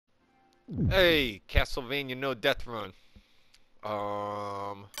Hey, Castlevania, no death run.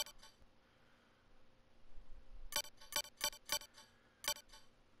 Um.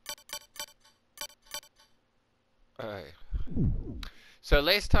 Alright. So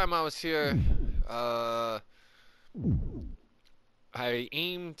last time I was here, uh, I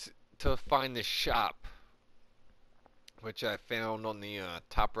aimed to find the shop, which I found on the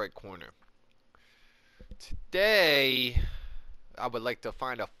top right corner. Today, I would like to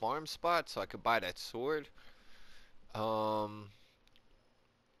find a farm spot so I could buy that sword. Um,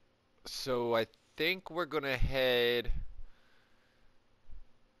 so I think we're gonna head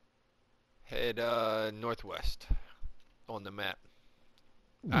northwest on the map.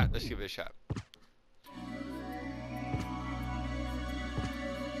 Alright, let's give it a shot.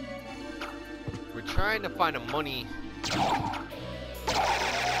 We're trying to find a money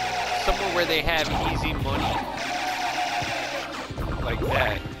somewhere where they have easy money like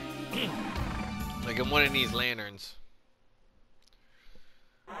that. Like in one of these lanterns.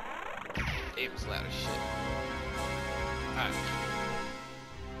 Damn, it's loud as shit. Alright.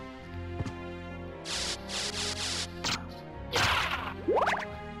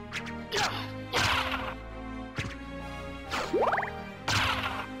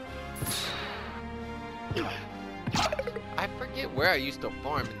 I forget where I used to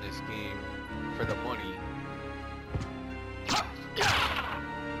farm in this game for the money.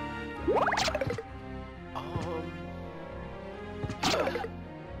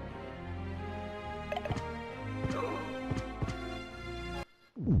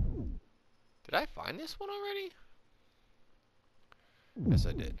 Did I find this one already? Yes,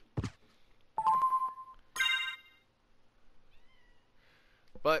 I did.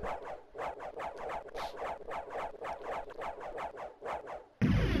 But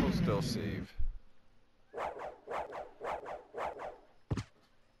we'll still save.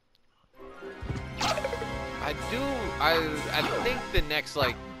 I think the next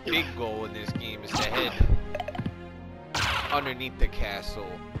like big goal in this game is to head underneath the castle.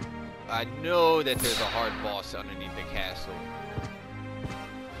 I know that there's a hard boss underneath the castle.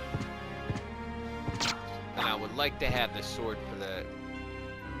 And I would like to have the sword for that.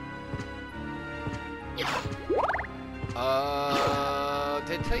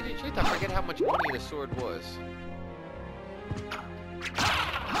 To tell you the truth, I forget how much money the sword was.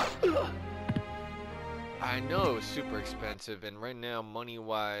 I know it was super expensive, and right now,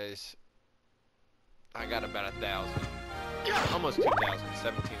 money-wise, I got about 1,000. Almost 2,000,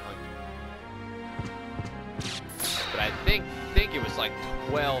 1,700. But I think it was like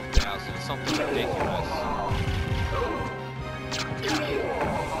 12,000, something ridiculous.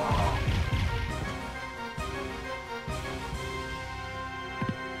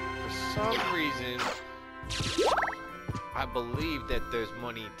 For some reason, I believe that there's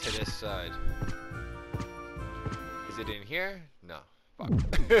money to this side. Is it in here? No. Fuck.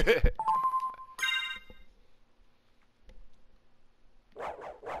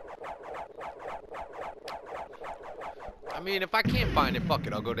 I mean, if I can't find it, fuck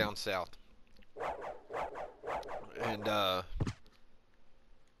it, I'll go down south. And, head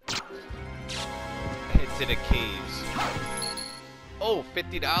to the caves. Oh,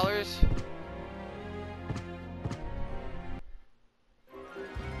 $50?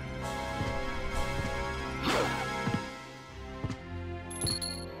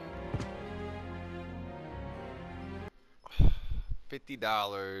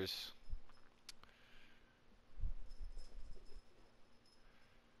 $50.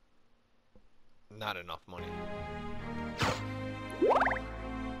 Not enough money.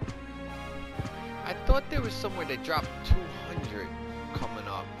 I thought there was somewhere that dropped 200 coming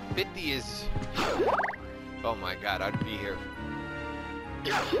up. 50 is... Oh my god, I'd be here.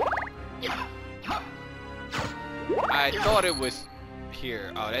 I thought it was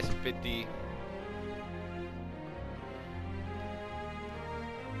here. Oh, that's 50.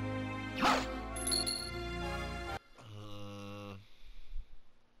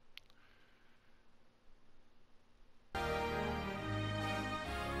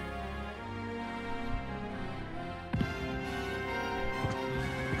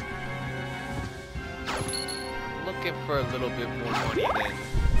 Looking for a little bit more money than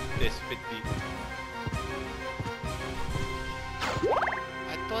this 50.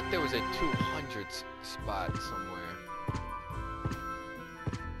 I thought there was a 200 spot somewhere.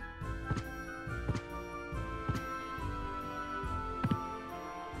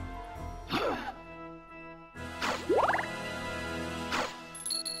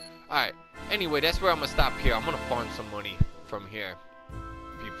 Alright, anyway, that's where I'm gonna stop here. I'm gonna farm some money from here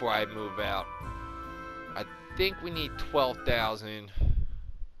before I move out. I think we need 12,000.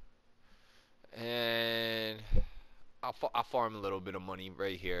 I'll farm a little bit of money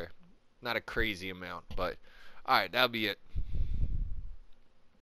right here. Not a crazy amount, but all right, that'll be it.